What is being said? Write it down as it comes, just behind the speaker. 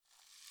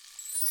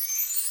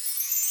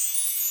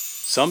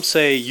Some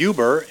say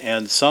Uber,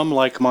 and some,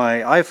 like my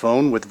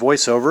iPhone with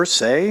voiceover,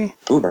 say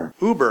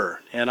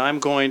Uber. And I'm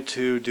going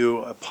to do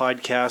a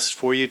podcast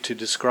for you to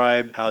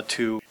describe how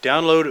to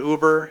download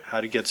Uber, how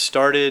to get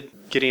started,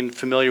 getting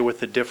familiar with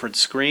the different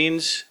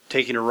screens,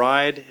 taking a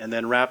ride, and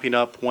then wrapping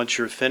up once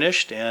you're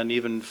finished, and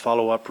even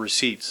follow up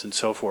receipts and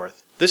so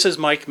forth. This is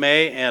Mike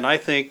May, and I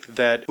think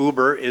that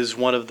Uber is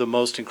one of the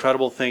most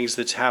incredible things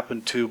that's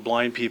happened to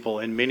blind people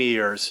in many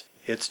years.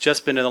 It's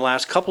just been in the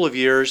last couple of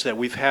years that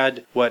we've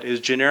had what is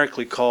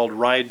generically called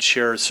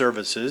ride-share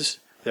services.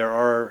 There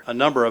are a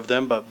number of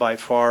them, but by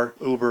far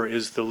Uber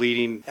is the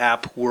leading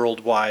app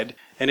worldwide.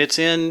 And it's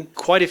in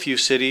quite a few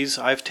cities.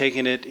 I've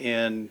taken it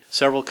in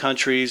several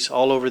countries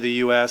all over the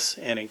U.S.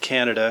 and in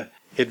Canada.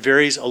 It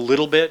varies a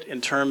little bit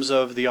in terms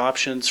of the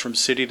options from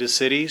city to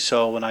city,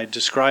 so when I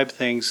describe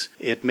things,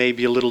 it may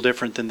be a little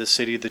different than the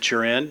city that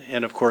you're in,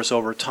 and of course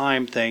over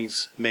time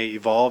things may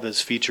evolve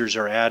as features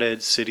are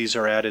added, cities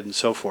are added, and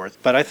so forth.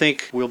 But I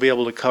think we'll be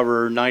able to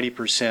cover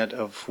 90%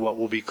 of what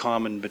will be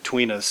common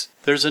between us.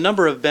 There's a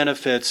number of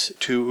benefits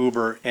to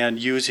Uber and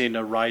using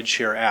a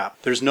rideshare app.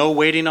 There's no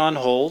waiting on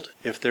hold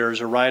if there's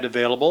a ride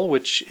available,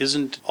 which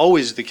isn't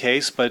always the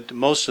case, but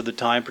most of the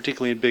time,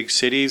 particularly in big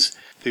cities,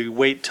 the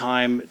wait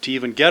time to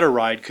even get a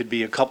ride could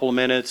be a couple of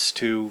minutes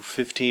to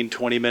 15,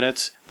 20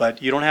 minutes,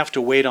 but you don't have to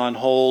wait on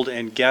hold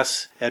and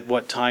guess at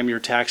what time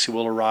your taxi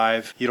will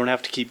arrive. You don't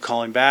have to keep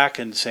calling back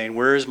and saying,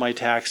 "Where is my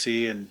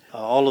taxi?" and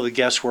all of the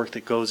guesswork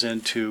that goes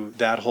into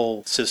that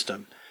whole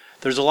system.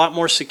 There's a lot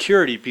more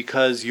security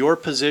because your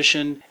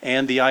position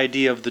and the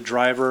ID of the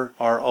driver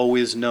are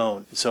always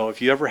known. So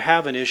if you ever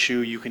have an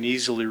issue, you can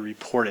easily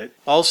report it.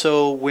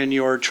 Also, when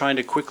you're trying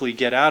to quickly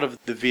get out of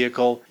the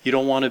vehicle, you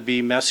don't want to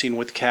be messing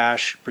with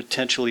cash,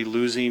 potentially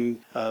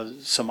losing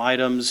some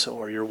items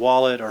or your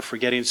wallet or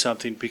forgetting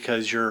something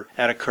because you're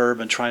at a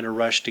curb and trying to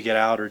rush to get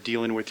out or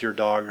dealing with your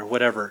dog or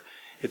whatever.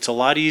 It's a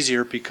lot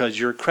easier because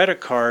your credit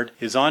card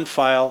is on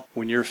file.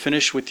 When you're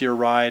finished with your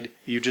ride,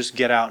 you just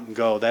get out and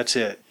go. That's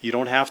it. You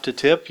don't have to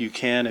tip. You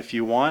can if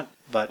you want,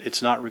 but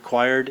it's not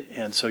required,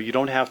 and so you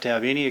don't have to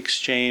have any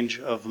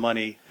exchange of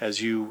money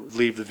as you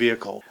leave the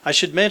vehicle. I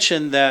should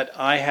mention that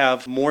I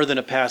have more than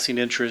a passing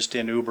interest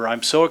in Uber.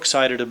 I'm so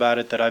excited about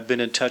it that I've been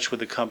in touch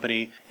with the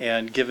company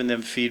and given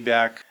them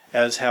feedback,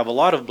 as have a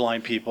lot of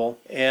blind people,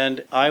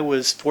 and I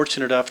was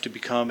fortunate enough to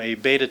become a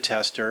beta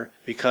tester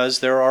because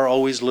there are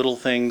always little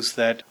things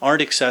that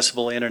aren't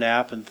accessible in an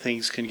app and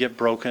things can get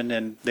broken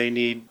and they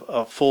need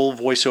a full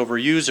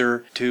voiceover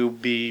user to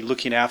be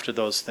looking after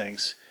those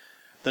things.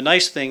 The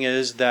nice thing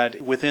is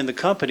that within the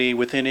company,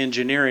 within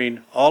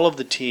engineering, all of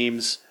the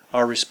teams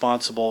are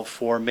responsible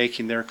for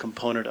making their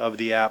component of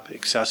the app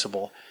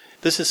accessible.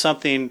 This is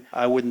something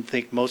I wouldn't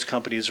think most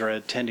companies are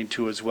attending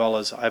to as well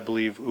as I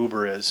believe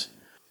Uber is.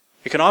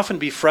 It can often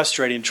be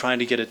frustrating trying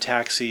to get a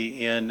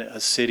taxi in a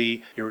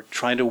city. You're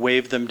trying to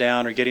wave them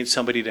down or getting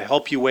somebody to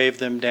help you wave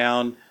them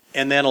down.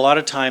 And then a lot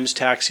of times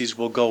taxis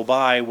will go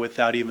by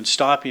without even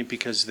stopping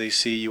because they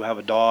see you have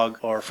a dog,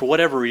 or for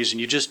whatever reason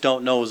you just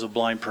don't know as a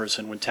blind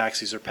person when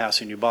taxis are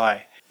passing you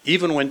by.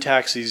 Even when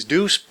taxis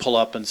do pull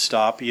up and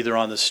stop, either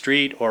on the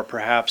street or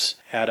perhaps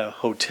at a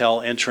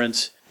hotel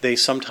entrance, they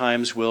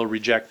sometimes will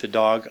reject the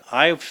dog.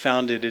 I've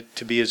found it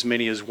to be as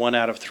many as 1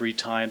 out of 3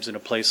 times in a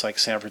place like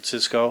San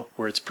Francisco,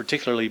 where it's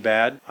particularly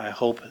bad. I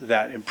hope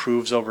that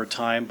improves over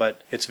time, but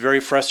it's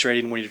very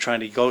frustrating when you're trying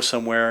to go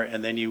somewhere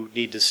and then you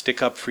need to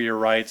stick up for your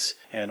rights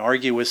and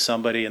argue with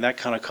somebody, and that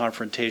kind of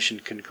confrontation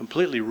can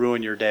completely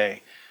ruin your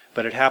day.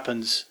 But it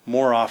happens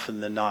more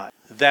often than not.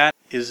 That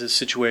is a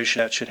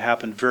situation that should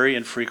happen very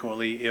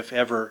infrequently, if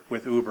ever,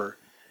 with Uber.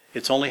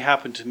 It's only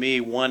happened to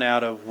me 1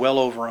 out of well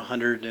over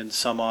 100 and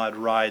some odd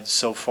rides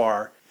so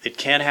far. It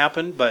can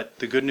happen, but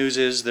the good news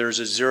is there's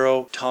a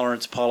zero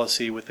tolerance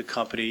policy with the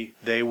company.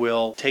 They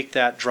will take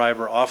that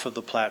driver off of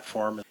the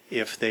platform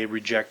if they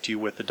reject you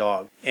with the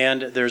dog.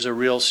 And there's a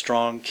real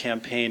strong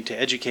campaign to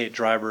educate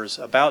drivers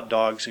about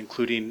dogs,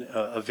 including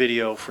a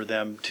video for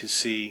them to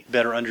see,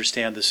 better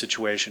understand the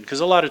situation. Because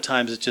a lot of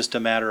times it's just a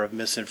matter of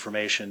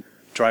misinformation.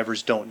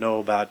 Drivers don't know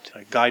about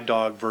a guide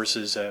dog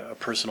versus a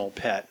personal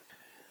pet.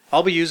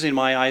 I'll be using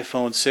my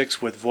iPhone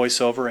 6 with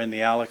VoiceOver and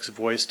the Alex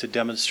voice to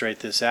demonstrate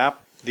this app.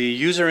 The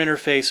user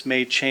interface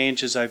may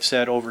change, as I've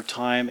said, over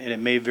time, and it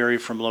may vary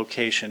from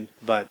location,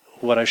 but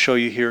what I show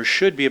you here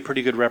should be a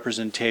pretty good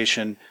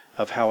representation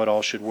of how it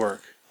all should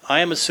work.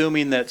 I am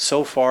assuming that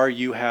so far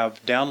you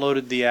have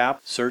downloaded the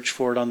app, search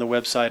for it on the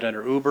website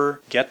under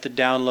Uber, get the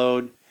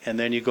download, and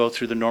then you go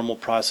through the normal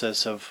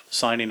process of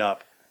signing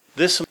up.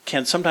 This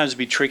can sometimes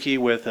be tricky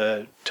with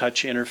a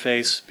touch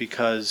interface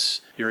because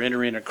you're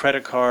entering a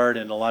credit card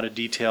and a lot of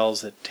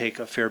details that take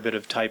a fair bit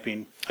of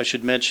typing. I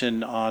should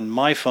mention on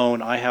my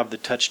phone I have the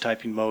touch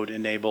typing mode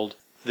enabled.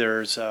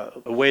 There's a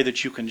way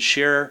that you can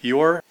share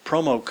your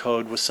promo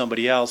code with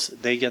somebody else.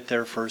 They get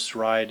their first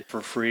ride for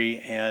free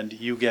and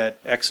you get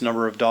X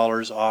number of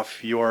dollars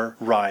off your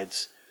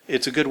rides.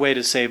 It's a good way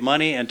to save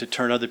money and to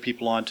turn other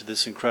people on to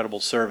this incredible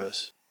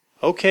service.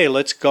 Okay,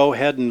 let's go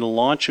ahead and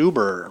launch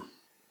Uber.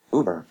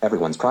 Uber,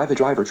 everyone's private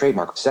driver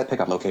trademark, set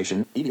pickup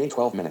location, ETA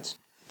 12 minutes.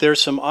 There's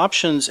some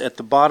options at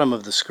the bottom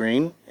of the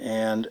screen,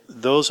 and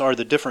those are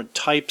the different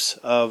types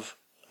of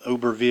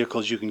Uber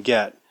vehicles you can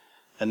get,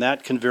 and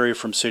that can vary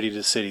from city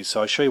to city.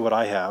 So I'll show you what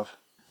I have.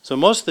 So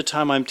most of the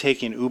time I'm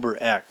taking Uber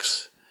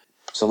X.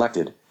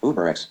 Selected.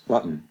 Uber X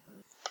button.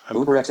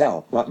 Uber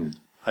XL button.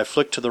 I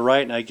flick to the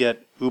right and I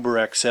get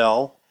Uber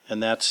XL,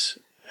 and that's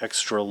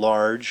extra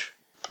large.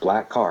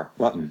 Black car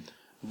button.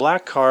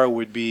 Black car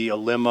would be a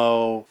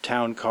limo,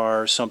 town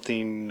car,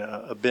 something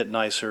a bit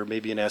nicer,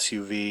 maybe an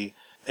SUV,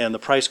 and the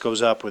price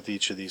goes up with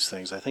each of these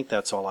things. I think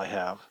that's all I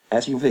have.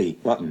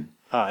 SUV button.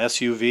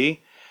 SUV.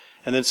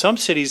 And then some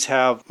cities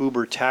have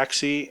Uber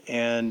Taxi,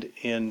 and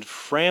in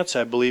France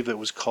I believe it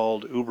was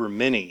called Uber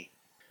Mini.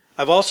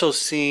 I've also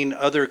seen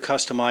other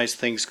customized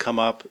things come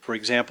up. For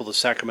example, the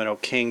Sacramento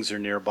Kings are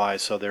nearby,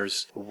 so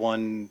there's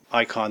one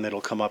icon that'll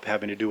come up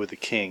having to do with the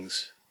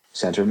Kings.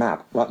 Center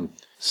map button.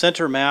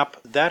 Center map,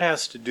 that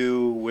has to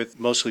do with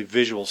mostly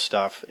visual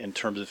stuff in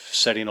terms of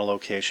setting a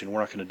location.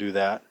 We're not going to do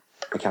that.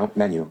 Account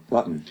menu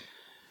button.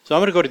 So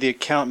I'm going to go to the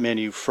account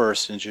menu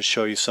first and just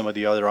show you some of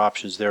the other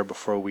options there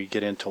before we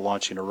get into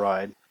launching a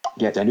ride.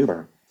 Get an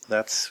Uber.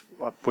 That's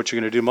what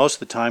you're going to do most of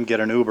the time, get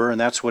an Uber, and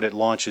that's what it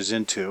launches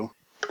into.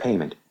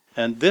 Payment.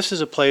 And this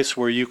is a place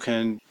where you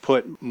can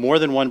put more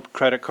than one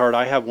credit card.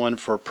 I have one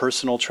for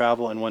personal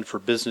travel and one for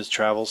business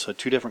travel, so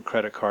 2 different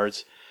credit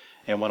cards.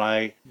 And when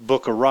I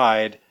book a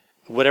ride,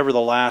 whatever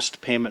the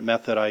last payment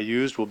method I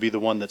used will be the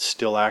one that's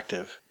still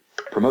active.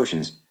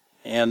 Promotions.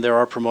 And there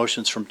are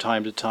promotions from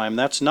time to time.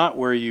 That's not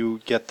where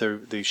you get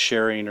the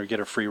sharing or get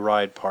a free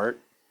ride part.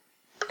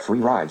 Free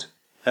rides.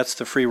 That's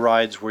the free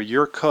rides where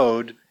your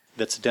code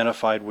that's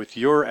identified with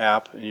your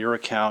app and your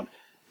account,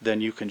 then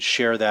you can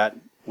share that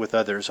with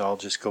others. I'll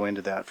just go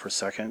into that for a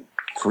second.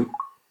 Free.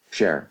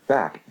 Share.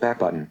 Back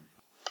button.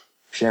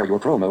 Share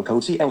your promo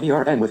code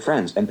CLVRN with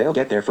friends and they'll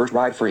get their first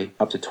ride free,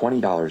 up to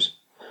 $20.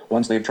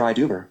 Once they've tried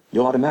Uber,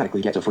 you'll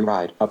automatically get a free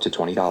ride, up to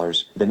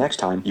 $20, the next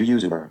time you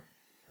use Uber.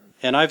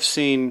 And I've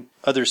seen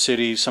other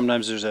cities,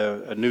 sometimes there's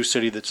a new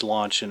city that's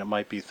launched and it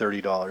might be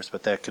 $30,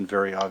 but that can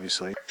vary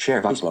obviously.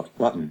 Share Facebook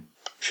button.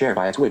 Share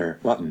via Twitter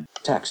button.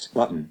 Text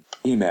button.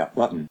 Email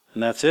button.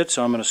 And that's it,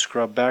 so I'm going to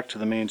scrub back to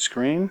the main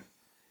screen.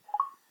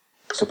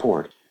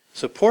 Support.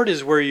 Support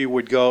is where you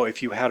would go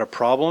if you had a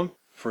problem.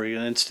 For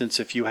instance,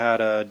 if you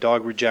had a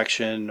dog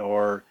rejection,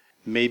 or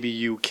maybe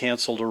you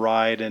canceled a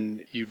ride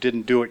and you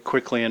didn't do it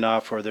quickly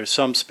enough, or there's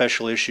some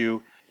special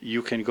issue,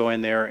 you can go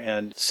in there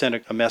and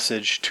send a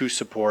message to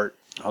support.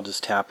 I'll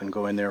just tap and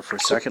go in there for a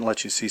second,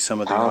 let you see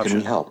some of the options. How can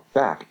we help?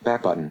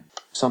 Back button.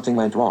 Something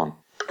went wrong.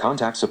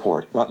 Contact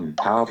support button.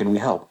 How can we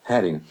help?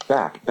 Heading.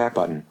 Back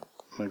button.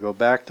 I'm going to go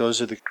back.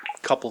 Those are the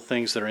couple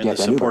things that are in the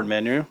support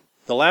menu.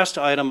 The last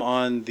item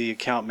on the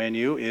account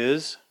menu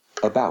is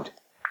About.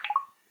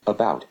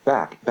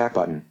 Back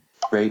button.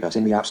 Rate us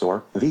in the App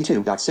Store,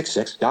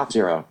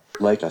 v2.66.0.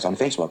 Like us on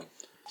Facebook.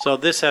 So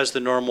this has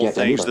the normal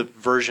things, the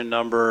version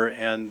number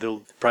and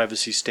the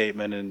privacy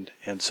statement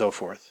and so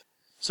forth.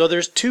 So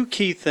there's 2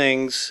 key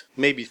things,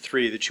 maybe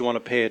 3, that you want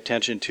to pay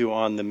attention to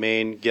on the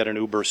main Get an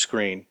Uber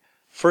screen.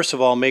 First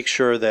of all, make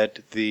sure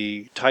that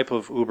the type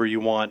of Uber you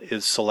want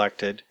is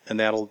selected, and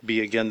that'll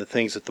be, again, the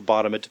things at the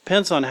bottom. It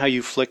depends on how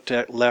you flick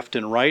left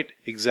and right,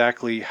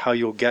 exactly how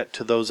you'll get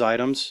to those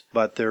items,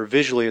 but they're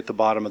visually at the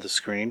bottom of the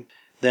screen.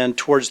 Then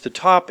towards the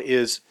top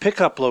is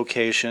pickup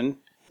location.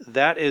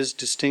 That is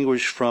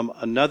distinguished from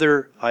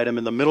another item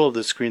in the middle of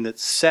the screen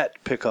that's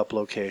set pickup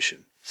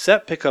location.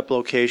 Set pickup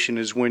location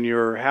is when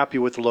you're happy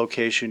with the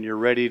location, you're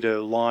ready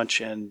to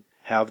launch and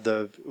have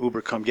the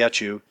Uber come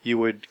get you, you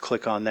would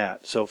click on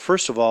that. So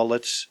first of all,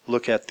 let's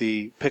look at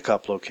the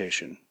pickup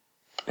location.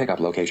 Pickup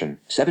location,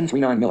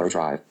 739 Miller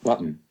Drive,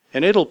 button.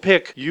 And it'll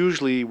pick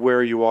usually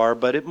where you are,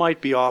 but it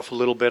might be off a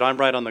little bit. I'm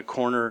right on the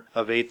corner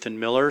of 8th and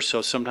Miller,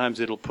 so sometimes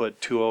it'll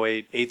put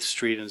 208 8th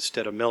Street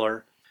instead of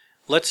Miller.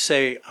 Let's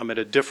say I'm at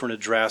a different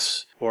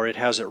address or it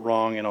has it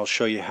wrong, and I'll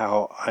show you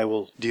how I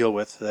will deal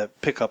with the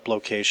pickup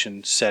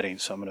location setting.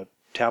 So I'm going to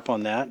tap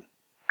on that.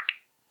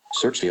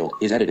 Search field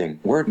is editing.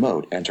 Word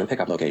mode. Enter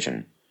pickup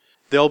location.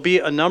 There'll be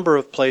a number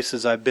of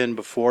places I've been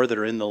before that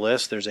are in the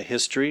list. There's a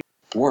history.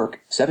 Work,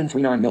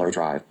 739 Miller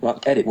Drive.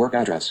 Edit work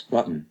address.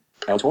 Button.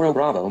 El Toro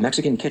Bravo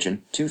Mexican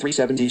Kitchen,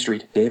 2370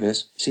 Street,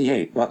 Davis,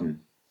 C8.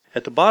 Button.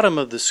 At the bottom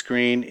of the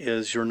screen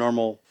is your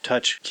normal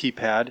touch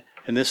keypad,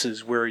 and this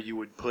is where you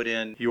would put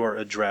in your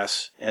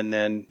address, and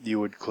then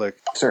you would click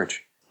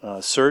Search.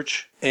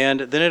 Search,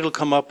 and then it'll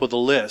come up with a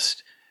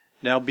list.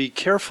 Now be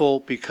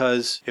careful,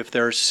 because if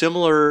there are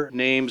similar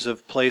names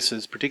of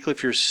places, particularly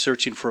if you're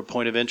searching for a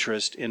point of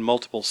interest in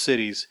multiple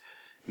cities,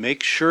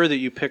 make sure that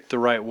you pick the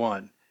right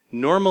one.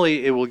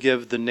 Normally it will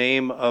give the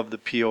name of the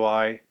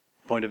POI,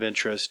 point of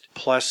interest,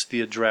 plus the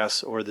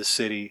address or the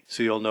city,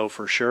 so you'll know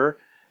for sure.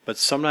 But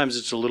sometimes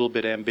it's a little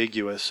bit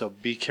ambiguous, so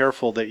be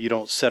careful that you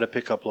don't set a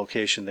pickup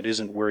location that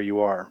isn't where you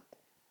are.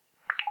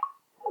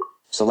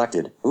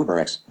 Selected.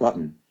 UberX.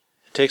 Button.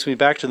 It takes me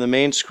back to the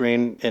main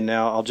screen, and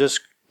now I'll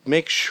just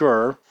make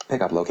sure.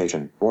 Pickup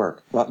location.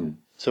 Work. Button.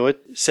 So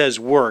it says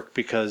work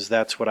because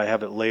that's what I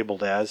have it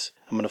labeled as.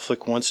 I'm going to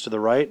flick once to the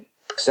right.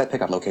 Set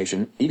pickup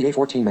location, ETA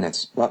 14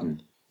 minutes,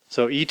 button.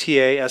 So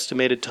ETA,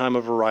 estimated time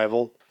of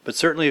arrival. But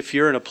certainly if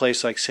you're in a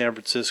place like San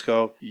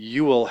Francisco,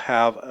 you will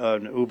have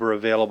an Uber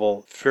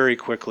available very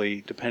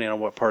quickly, depending on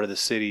what part of the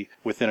city,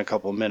 within a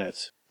couple of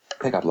minutes.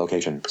 Pickup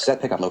location,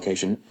 set pickup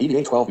location,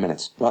 ETA 12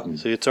 minutes, button.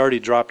 So it's already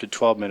dropped to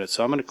 12 minutes.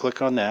 So I'm going to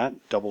click on that,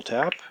 double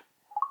tap.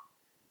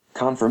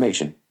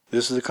 Confirmation.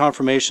 This is the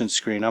confirmation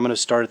screen. I'm going to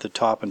start at the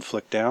top and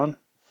flick down.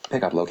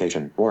 Pickup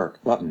location,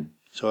 work, button.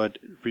 So it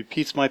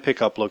repeats my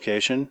pickup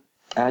location.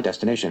 Add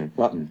destination,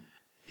 button.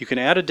 You can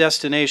add a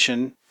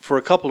destination for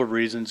a couple of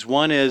reasons.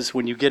 One is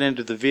when you get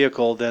into the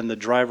vehicle, then the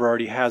driver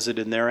already has it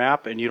in their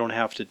app and you don't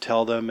have to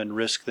tell them and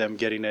risk them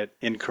getting it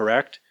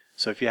incorrect.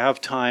 So if you have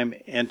time,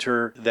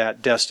 enter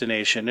that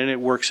destination, and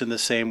it works in the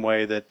same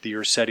way that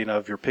your setting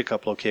of your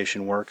pickup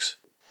location works.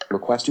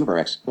 Request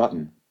UberX,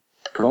 button.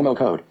 Promo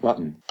code,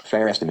 button.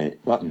 Fare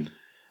estimate, button.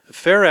 A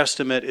fare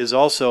estimate is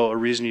also a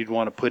reason you'd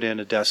want to put in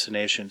a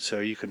destination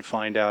so you can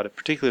find out,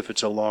 particularly if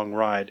it's a long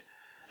ride,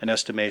 an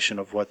estimation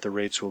of what the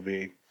rates will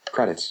be.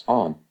 Credits,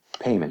 on.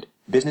 Payment.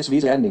 Business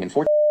visa ending in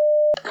 4.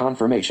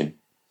 Confirmation.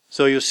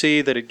 So you'll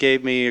see that it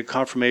gave me a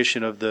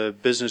confirmation of the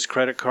business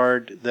credit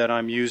card that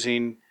I'm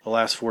using, the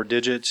last 4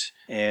 digits,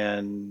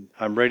 and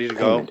I'm ready to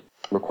go. Payment.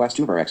 Request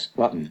UberX,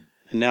 button.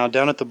 And now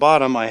down at the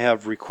bottom I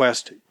have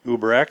Request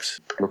UberX.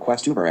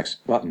 Request UberX,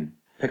 button.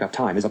 Pickup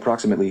time is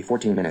approximately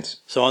 14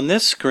 minutes. So on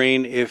this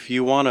screen, if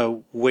you want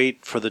to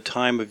wait for the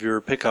time of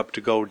your pickup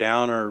to go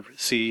down or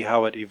see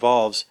how it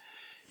evolves,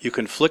 you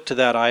can flick to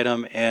that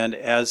item, and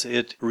as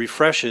it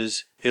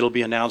refreshes, it'll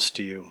be announced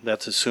to you.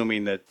 That's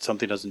assuming that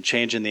something doesn't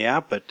change in the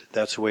app, but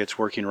that's the way it's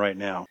working right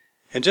now.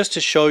 And just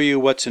to show you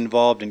what's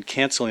involved in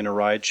canceling a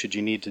ride, should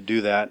you need to do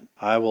that,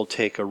 I will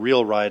take a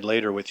real ride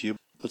later with you.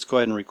 Let's go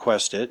ahead and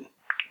request it.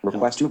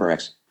 Request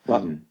UberX,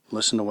 button.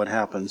 Listen to what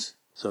happens.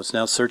 So it's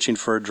now searching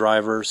for a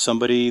driver.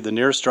 Somebody, the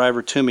nearest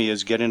driver to me,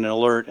 is getting an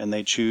alert and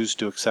they choose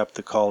to accept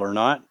the call or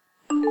not.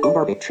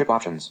 Uber Big Trip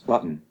Options,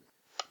 button.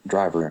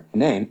 Driver,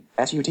 name,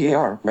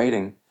 SUTAR,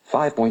 rating,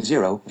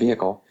 5.0,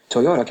 vehicle,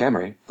 Toyota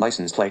Camry,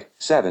 license plate,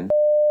 70.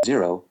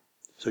 So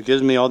it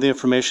gives me all the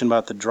information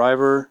about the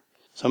driver.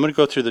 So I'm going to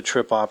go through the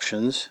trip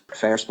options.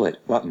 Fare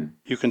split, button.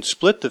 You can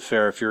split the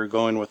fare if you're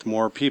going with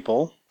more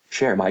people.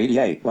 Share my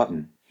ETA,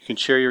 button. You can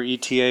share your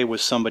ETA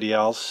with somebody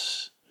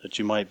else that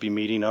you might be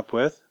meeting up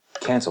with.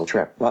 Cancel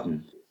trip,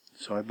 button.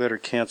 So I better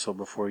cancel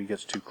before he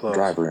gets too close.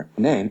 Driver,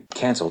 name,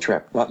 cancel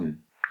trip,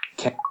 button.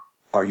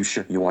 Are you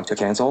sure you want to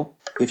cancel?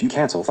 If you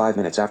cancel 5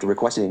 minutes after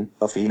requesting,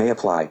 a fee may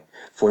apply.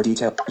 For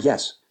detail,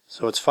 yes.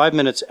 So it's 5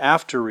 minutes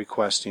after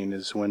requesting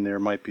is when there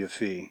might be a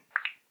fee.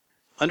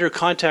 Under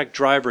Contact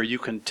Driver, you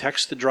can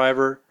text the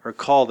driver or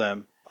call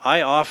them.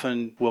 I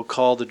often will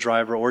call the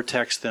driver or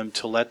text them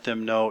to let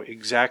them know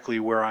exactly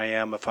where I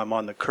am, if I'm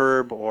on the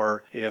curb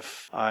or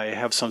if I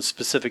have some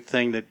specific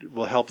thing that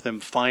will help them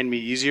find me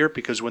easier,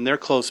 because when they're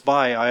close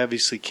by, I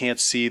obviously can't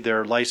see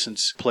their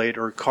license plate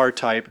or car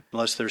type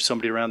unless there's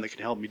somebody around that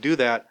can help me do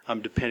that.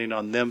 I'm depending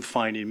on them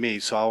finding me,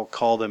 so I'll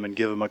call them and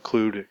give them a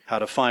clue to how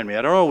to find me.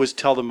 I don't always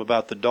tell them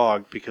about the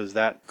dog because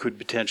that could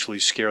potentially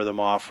scare them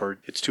off, or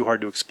it's too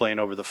hard to explain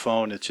over the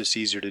phone. It's just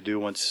easier to do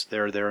once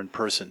they're there in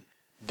person.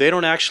 They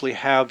don't actually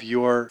have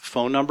your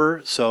phone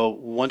number, so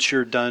once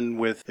you're done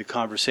with the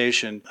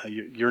conversation,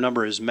 your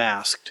number is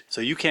masked.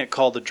 So you can't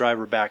call the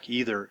driver back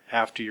either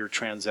after your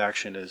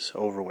transaction is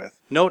over with.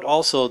 Note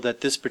also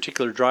that this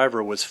particular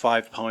driver was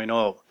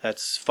 5.0.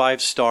 That's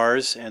 5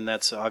 stars, and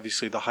that's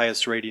obviously the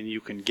highest rating you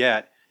can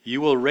get.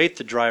 You will rate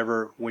the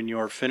driver when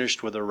you're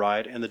finished with a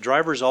ride, and the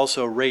drivers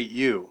also rate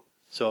you.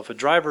 So if a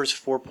driver's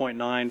 4.9,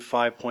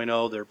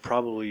 5.0, they're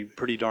probably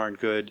pretty darn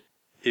good.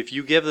 If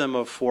you give them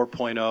a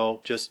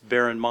 4.0, just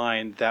bear in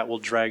mind that will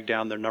drag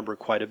down their number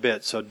quite a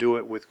bit, so do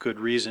it with good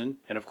reason.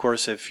 And of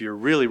course, if you're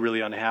really,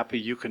 really unhappy,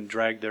 you can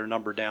drag their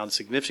number down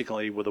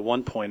significantly with a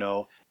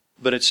 1.0.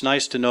 But it's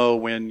nice to know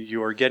when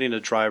you're getting a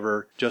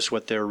driver just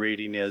what their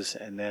rating is,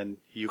 and then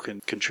you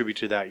can contribute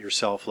to that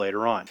yourself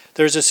later on.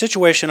 There's a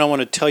situation I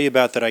want to tell you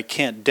about that I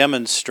can't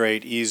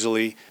demonstrate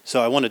easily,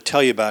 so I want to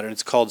tell you about it.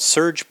 It's called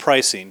surge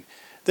pricing.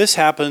 This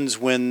happens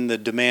when the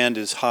demand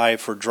is high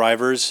for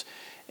drivers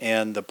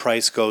and the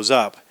price goes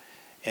up.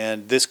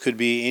 And this could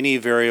be any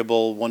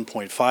variable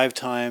 1.5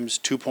 times,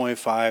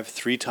 2.5,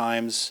 3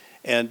 times.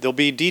 And there'll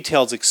be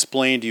details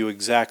explained to you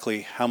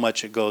exactly how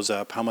much it goes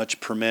up, how much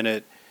per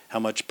minute, how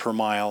much per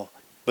mile.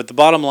 But the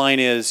bottom line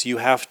is you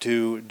have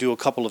to do a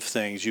couple of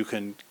things. You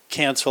can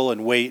cancel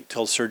and wait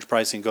till surge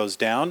pricing goes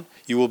down.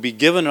 You will be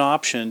given an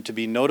option to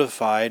be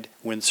notified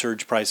when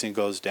surge pricing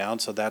goes down,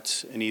 so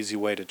that's an easy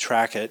way to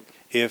track it.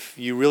 If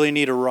you really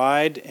need a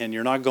ride and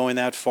you're not going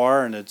that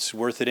far and it's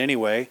worth it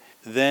anyway,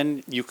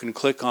 then you can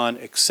click on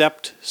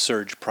Accept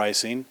Surge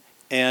Pricing.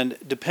 And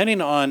depending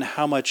on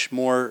how much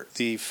more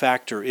the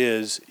factor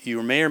is,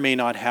 you may or may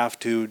not have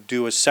to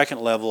do a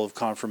second level of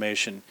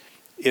confirmation.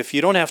 If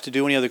you don't have to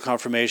do any other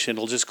confirmation,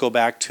 it'll just go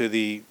back to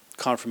the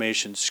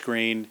confirmation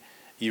screen.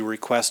 You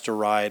request a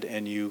ride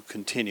and you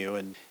continue.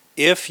 And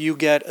if you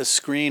get a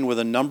screen with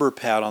a number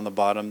pad on the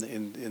bottom,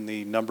 in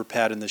the number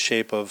pad in the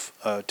shape of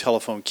a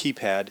telephone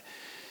keypad,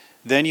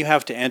 Then you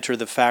have to enter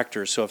the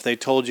factor. So if they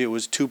told you it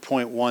was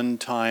 2.1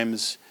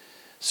 times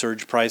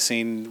surge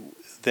pricing,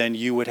 then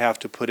you would have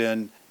to put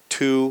in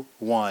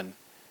 2.1.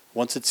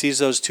 Once it sees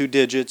those two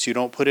digits, you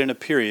don't put in a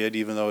period,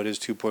 even though it is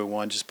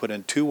 2.1, just put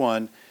in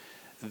 2.1.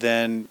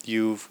 Then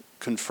you've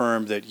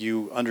confirmed that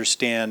you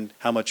understand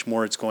how much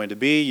more it's going to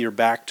be. You're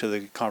back to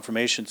the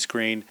confirmation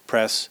screen,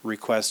 press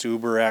request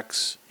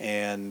UberX,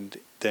 and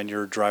then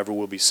your driver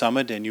will be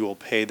summoned and you will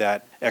pay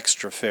that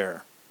extra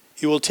fare.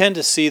 You will tend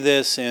to see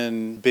this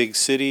in big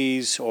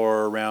cities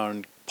or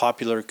around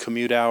popular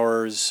commute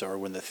hours or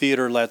when the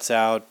theater lets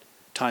out,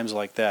 times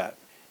like that.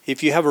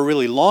 If you have a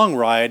really long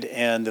ride,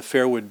 and the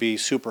fare would be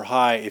super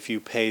high if you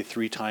pay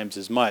 3 times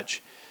as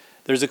much,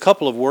 there's a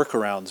couple of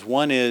workarounds.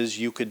 One is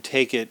you could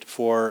take it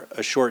for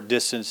a short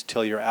distance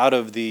till you're out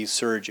of the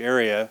surge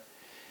area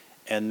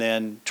and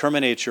then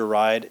terminate your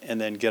ride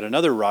and then get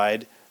another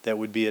ride that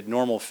would be at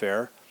normal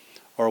fare.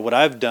 Or what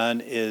I've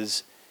done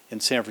is in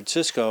San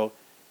Francisco,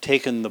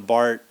 taken the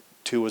BART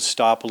to a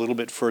stop a little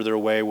bit further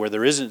away where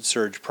there isn't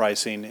surge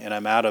pricing and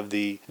I'm out of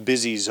the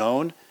busy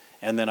zone,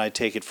 and then I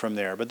take it from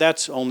there. But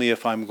that's only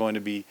if I'm going to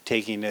be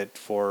taking it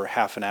for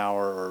half an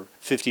hour or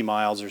 50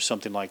 miles or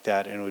something like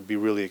that, and it would be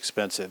really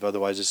expensive.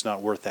 Otherwise, it's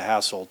not worth the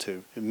hassle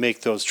to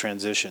make those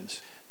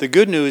transitions. The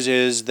good news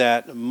is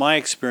that my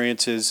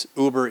experience is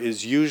Uber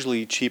is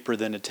usually cheaper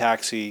than a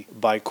taxi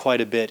by quite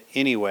a bit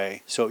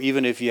anyway. So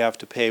even if you have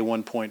to pay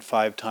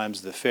 1.5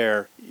 times the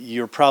fare,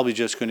 you're probably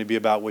just going to be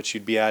about what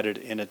you'd be at it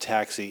in a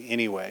taxi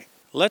anyway.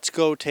 Let's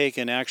go take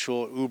an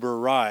actual Uber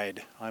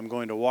ride. I'm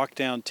going to walk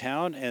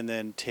downtown and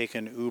then take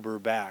an Uber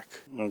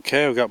back.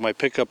 Okay, I've got my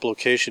pickup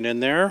location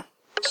in there.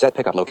 Set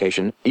pickup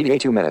location, ETA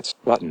 2 minutes,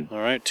 button. All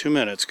right, 2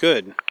 minutes,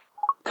 good.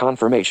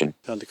 Confirmation.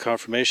 On the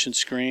confirmation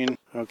screen.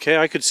 Okay,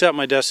 I could set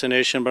my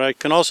destination, but I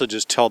can also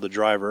just tell the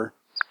driver.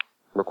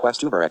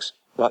 Request UberX,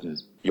 button.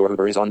 Your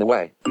Uber is on the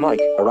way.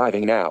 Mike,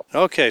 arriving now.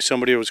 Okay,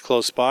 somebody was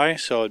close by,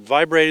 so it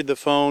vibrated the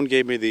phone,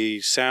 gave me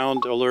the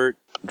sound alert.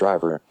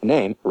 Driver,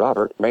 name,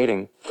 Robert,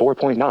 rating,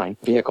 4.9,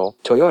 vehicle,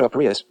 Toyota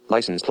Prius,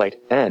 license plate,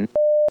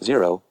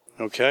 N0.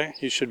 Okay,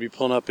 he should be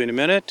pulling up in a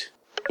minute.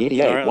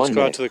 ETA, All right, 1 let's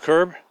go out minute. to the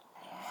curb.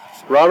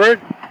 Robert?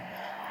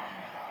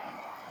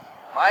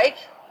 Mike?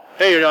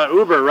 Hey, you're on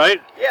Uber,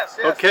 right? Yes.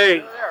 Okay.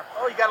 There.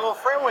 Oh, you got a little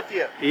friend with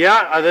you.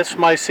 Yeah, this is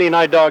my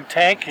CNI dog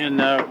Tank,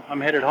 and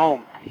I'm headed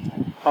home.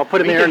 I'll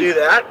put him We here. can do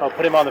that. I'll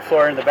put him on the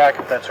floor in the back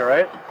if that's all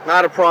right.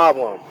 Not a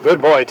problem.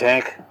 Good boy,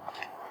 Tank.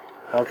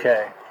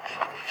 Okay.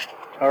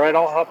 All right,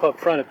 I'll hop up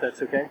front if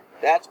that's okay.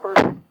 That's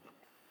perfect.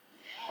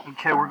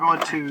 Okay, we're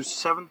going to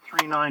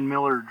 739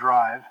 Miller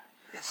Drive.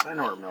 Yes, I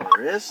know where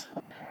Miller is.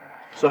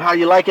 So how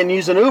you liking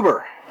using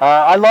Uber?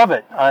 I love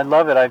it. I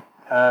love it.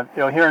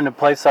 Here in a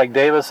place like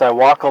Davis, I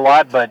walk a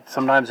lot, but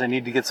sometimes I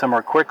need to get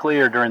somewhere quickly,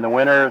 or during the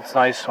winter, it's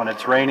nice when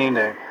it's raining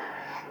to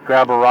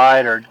grab a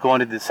ride, or going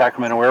to the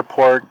Sacramento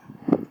airport.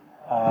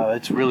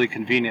 It's really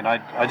convenient.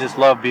 I just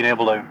love being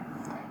able to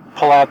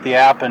pull out the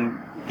app and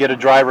get a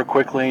driver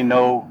quickly,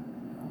 know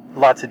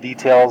lots of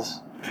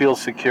details, feel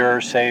secure,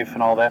 safe,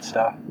 and all that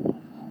stuff.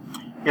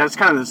 Yeah, it's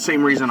kind of the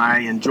same reason I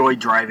enjoy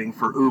driving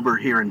for Uber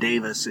here in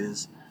Davis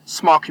is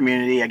small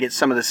community. I get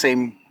some of the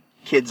same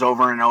kids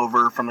over and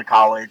over from the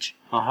college.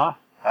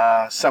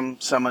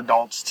 Some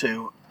adults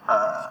too.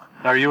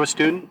 Are you a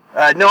student?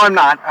 No, I'm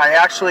not. I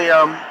actually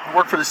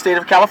work for the state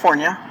of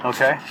California.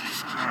 Okay.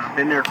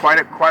 Been there quite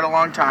a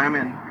long time,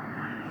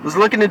 and was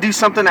looking to do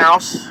something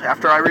else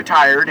after I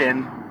retired,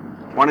 and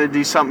wanted to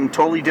do something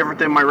totally different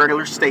than my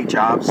regular state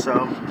job.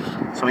 So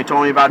somebody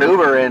told me about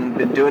Uber, and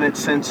been doing it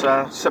since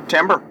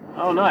September.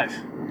 Oh, nice.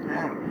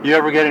 You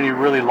ever get any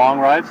really long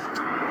rides?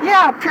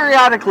 Yeah,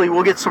 periodically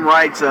we'll get some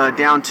rides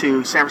down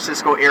to San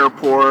Francisco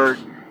Airport,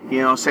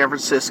 San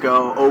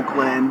Francisco,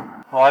 Oakland.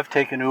 Well, I've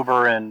taken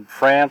Uber in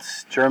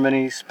France,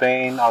 Germany,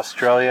 Spain,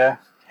 Australia,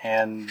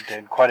 and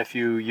in quite a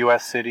few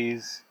U.S.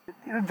 cities.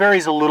 It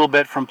varies a little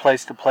bit from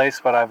place to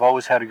place, but I've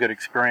always had a good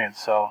experience,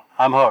 so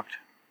I'm hooked.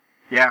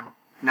 Yeah.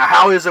 Now,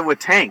 how is it with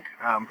Tank?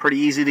 Pretty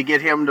easy to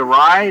get him to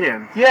ride,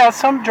 and Yeah,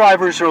 some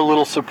drivers are a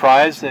little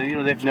surprised that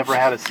they've never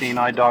had a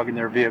CNI dog in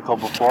their vehicle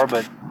before,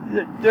 but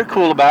they're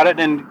cool about it.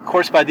 And of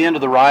course, by the end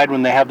of the ride,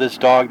 when they have this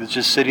dog that's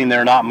just sitting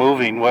there not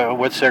moving,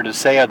 what's there to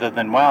say other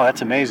than, wow,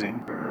 that's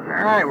amazing?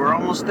 all right, we're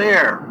almost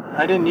there.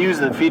 I didn't use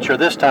the feature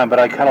this time, but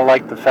I kind of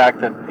like the fact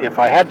that if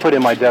I had put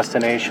in my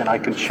destination, I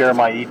can share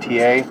my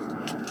ETA,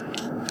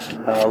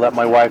 let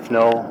my wife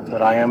know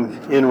that I am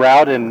en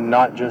route and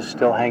not just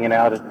still hanging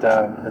out at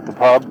the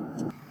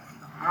pub.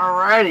 All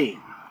righty.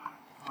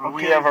 Okay.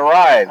 We have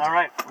arrived. All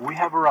right, we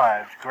have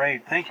arrived.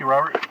 Great. Thank you,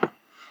 Robert. All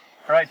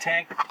right,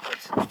 Tank.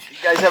 You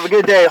guys have a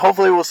good day.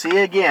 Hopefully we'll see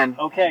you again.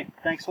 Okay,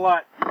 thanks a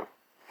lot.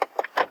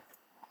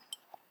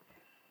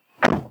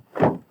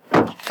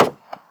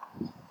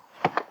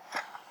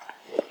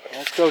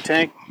 Let's go,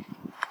 Tank.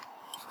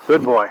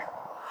 Good boy.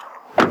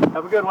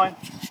 Have a good one.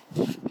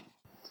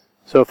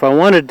 So if I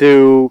wanted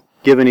to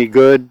give any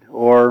good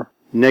or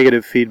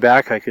negative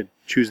feedback, I could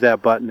choose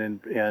that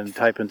button and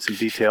type in some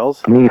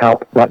details. Need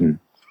help, button.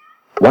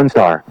 1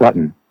 star,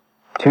 button.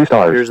 2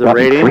 stars. Here's the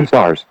button. rating. 3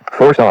 stars.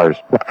 4 stars.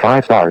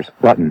 5 stars.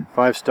 Button.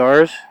 5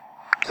 stars.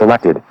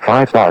 Selected.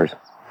 5 stars.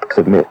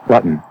 Submit.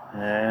 Button.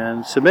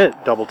 And submit.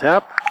 Double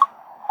tap.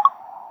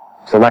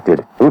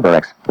 Selected.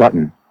 UberX.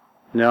 Button.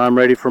 Now I'm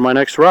ready for my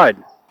next ride.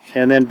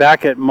 And then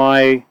back at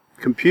my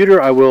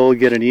computer, I will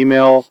get an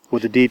email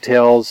with the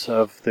details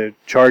of the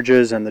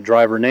charges and the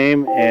driver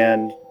name,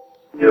 and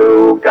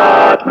You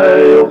got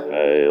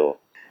mail.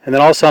 and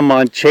then also I'm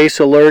on Chase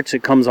Alerts.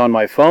 It comes on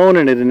my phone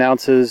and it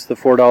announces the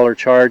 $4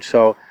 charge.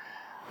 So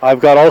I've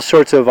got all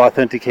sorts of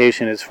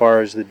authentication as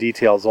far as the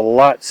details. A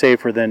lot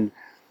safer than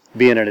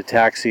being in a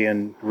taxi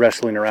and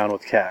wrestling around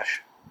with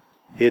cash.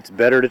 It's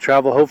better to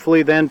travel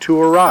hopefully than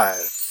to arrive.